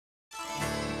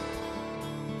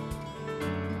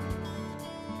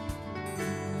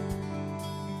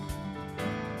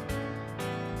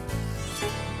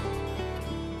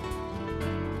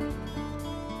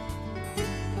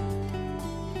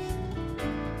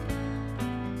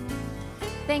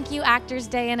Thank you, Actors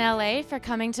Day in LA, for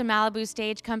coming to Malibu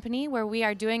Stage Company, where we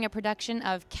are doing a production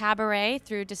of Cabaret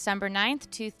through December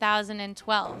 9th,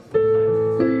 2012.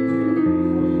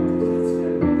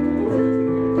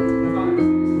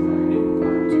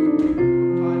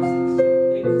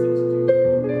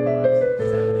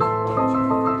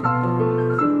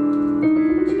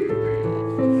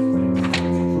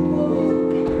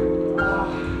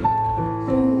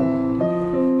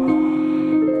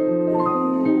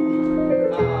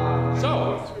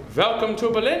 Welcome to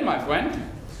Berlin, my friend.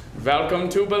 Welcome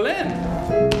to Berlin.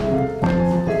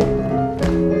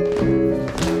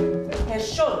 Herr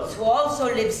Schultz, who also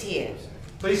lives here.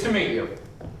 Pleased to meet you.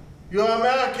 You're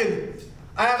American.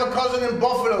 I have a cousin in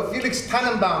Buffalo, Felix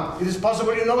Tannenbaum. It is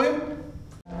possible you know him?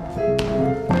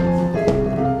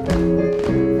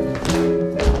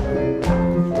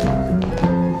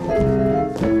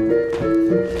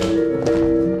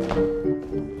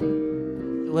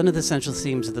 One of the central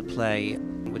themes of the play,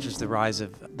 which is the rise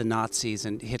of the Nazis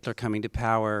and Hitler coming to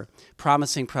power,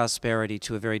 promising prosperity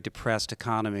to a very depressed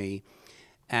economy,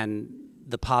 and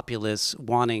the populace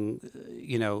wanting,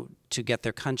 to get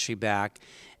their country back,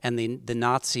 and the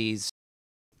Nazis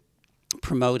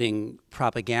promoting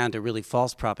propaganda, really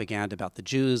false propaganda about the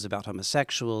Jews, about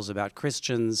homosexuals, about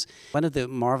Christians. One of the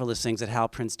marvelous things that Hal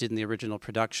Prince did in the original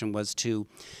production was to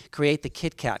create the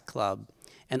Kit Kat Club.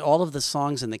 And all of the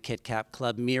songs in the Kit Kat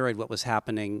Club mirrored what was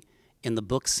happening in the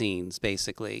book scenes,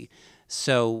 basically.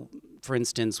 So, for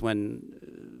instance,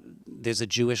 when there's a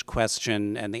Jewish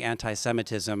question and the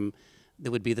anti-Semitism,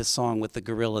 there would be the song with the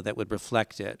gorilla that would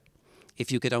reflect it.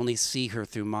 If you could only see her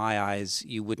through my eyes,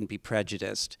 you wouldn't be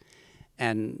prejudiced.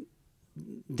 And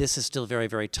this is still very,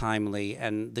 very timely,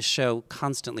 and the show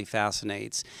constantly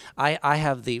fascinates. I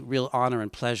have the real honor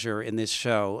and pleasure in this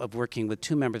show of working with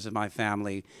two members of my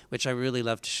family, which I really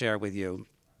love to share with you.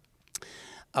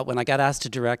 When I got asked to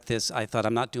direct this, I thought,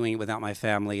 I'm not doing it without my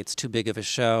family. It's too big of a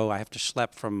show. I have to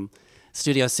schlep from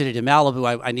Studio City to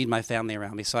Malibu. I need my family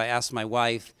around me. So I asked my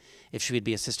wife if she would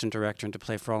be assistant director and to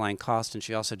play Fräulein Kost, and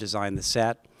she also designed the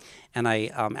set. And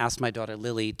I asked my daughter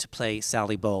Lilli to play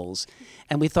Sally Bowles.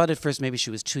 And we thought at first maybe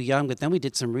she was too young, but then we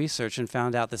did some research and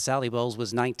found out that Sally Bowles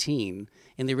was 19.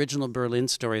 In the original Berlin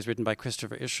stories written by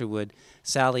Christopher Isherwood,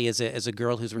 Sally is a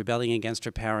girl who's rebelling against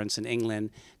her parents in England,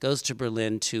 goes to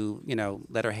Berlin to,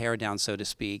 let her hair down, so to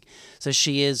speak. So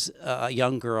she is a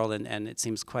young girl, and it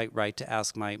seems quite right to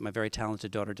ask my very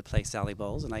talented daughter to play Sally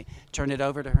Bowles, and I turn it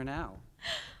over to her now.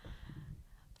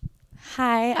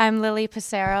 Hi, I'm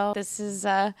Hayden-Passero. This is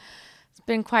it's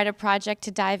been quite a project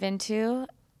to dive into.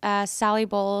 Sally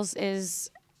Bowles is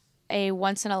a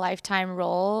once-in-a-lifetime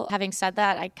role. Having said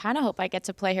that, I kind of hope I get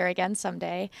to play her again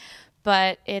someday.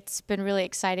 But it's been really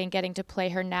exciting getting to play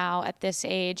her now at this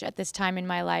age, at this time in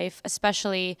my life,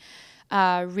 especially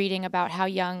reading about how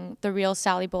young the real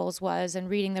Sally Bowles was and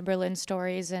reading the Berlin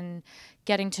stories and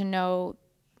getting to know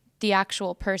the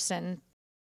actual person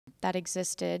that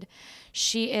existed.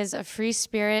 She is a free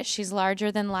spirit. She's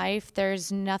larger than life.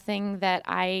 There's nothing that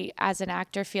I, as an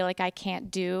actor, feel like I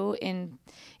can't do in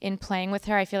playing with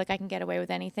her. I feel like I can get away with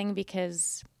anything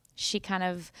because she kind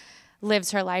of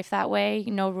lives her life that way,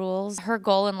 no rules. Her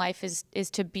goal in life is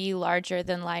to be larger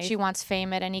than life. She wants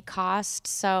fame at any cost,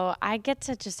 so I get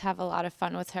to just have a lot of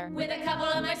fun with her. With a couple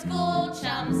of my school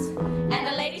chums and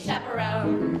a lady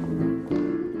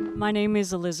chaperone. My name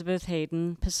is Elizabeth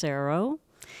Hayden-Passero,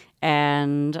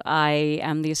 and I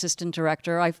am the assistant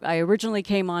director. I originally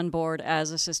came on board as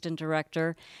assistant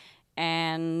director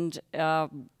and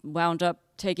wound up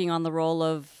taking on the role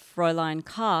of Fräulein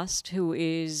Kost, who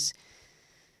is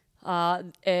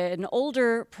an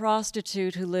older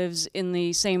prostitute who lives in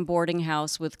the same boarding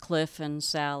house with Cliff and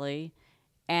Sally.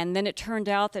 And then it turned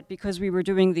out that because we were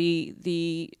doing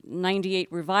the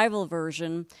 98 revival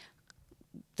version,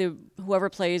 whoever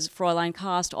plays Fräulein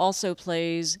Kost also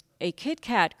plays a Kit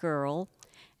Kat girl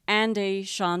and a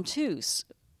chanteuse.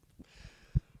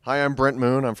 Hi, I'm Brent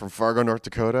Moon. I'm from Fargo, North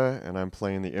Dakota, and I'm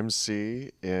playing the MC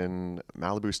in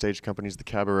Malibu Stage Company's The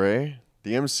Cabaret.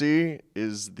 The MC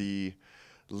is the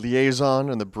liaison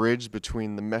and the bridge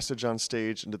between the message on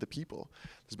stage and to the people.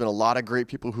 There's been a lot of great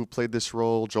people who played this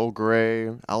role: Joel Grey,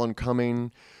 Allan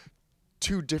Cumming,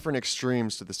 two different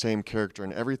extremes to the same character,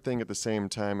 and everything at the same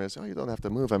time is, oh, you don't have to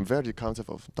move, I'm very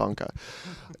comfortable, danke,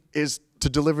 is to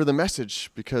deliver the message,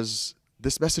 because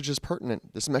this message is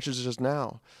pertinent. This message is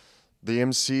now. The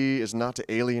MC is not to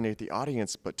alienate the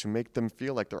audience, but to make them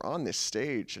feel like they're on this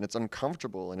stage, and it's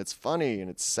uncomfortable, and it's funny, and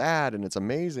it's sad, and it's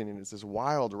amazing, and it's this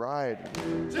wild ride.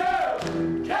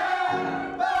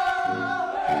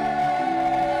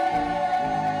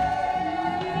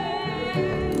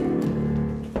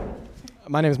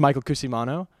 My name is Michael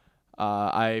Cusimano.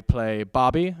 I play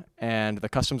Bobby and the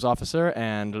customs officer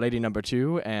and lady number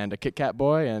 2 and a Kit Kat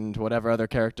boy and whatever other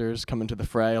characters come into the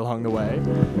fray along the way.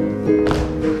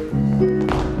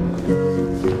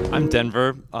 I'm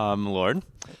Denver, Milord,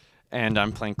 and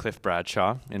I'm playing Cliff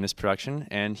Bradshaw in this production.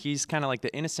 And he's kind of like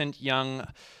the innocent young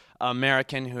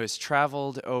American who has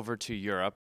traveled over to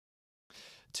Europe.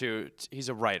 He's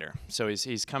a writer, so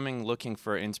he's coming looking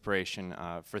for inspiration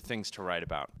for things to write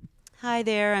about. Hi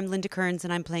there, I'm Linda Kerns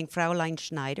and I'm playing Fraulein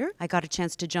Schneider. I got a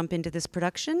chance to jump into this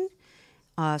production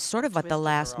sort of at the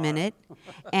last minute.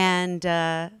 And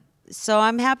so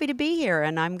I'm happy to be here,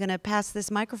 and I'm going to pass this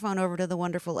microphone over to the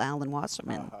wonderful Allan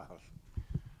Wasserman.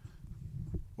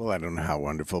 Well, I don't know how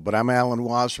wonderful, but I'm Allan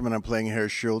Wasserman. I'm playing Herr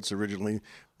Schultz originally.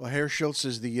 Well, Herr Schultz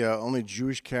is the only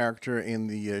Jewish character in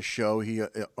the show. He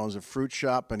owns a fruit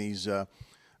shop, and he's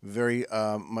very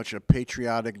much a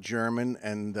patriotic German,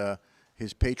 and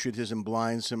his patriotism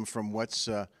blinds him from what's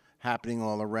happening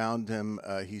all around him.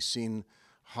 He's seen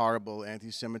horrible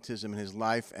anti-Semitism in his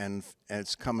life, and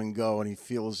it's come and go, and he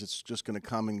feels it's just going to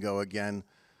come and go again.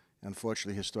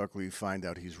 Unfortunately, historically, we find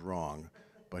out he's wrong.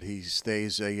 But he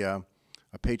stays a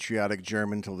patriotic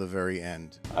German till the very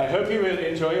end. I hope you will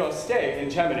enjoy your stay in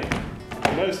Germany.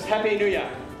 Most Happy New Year.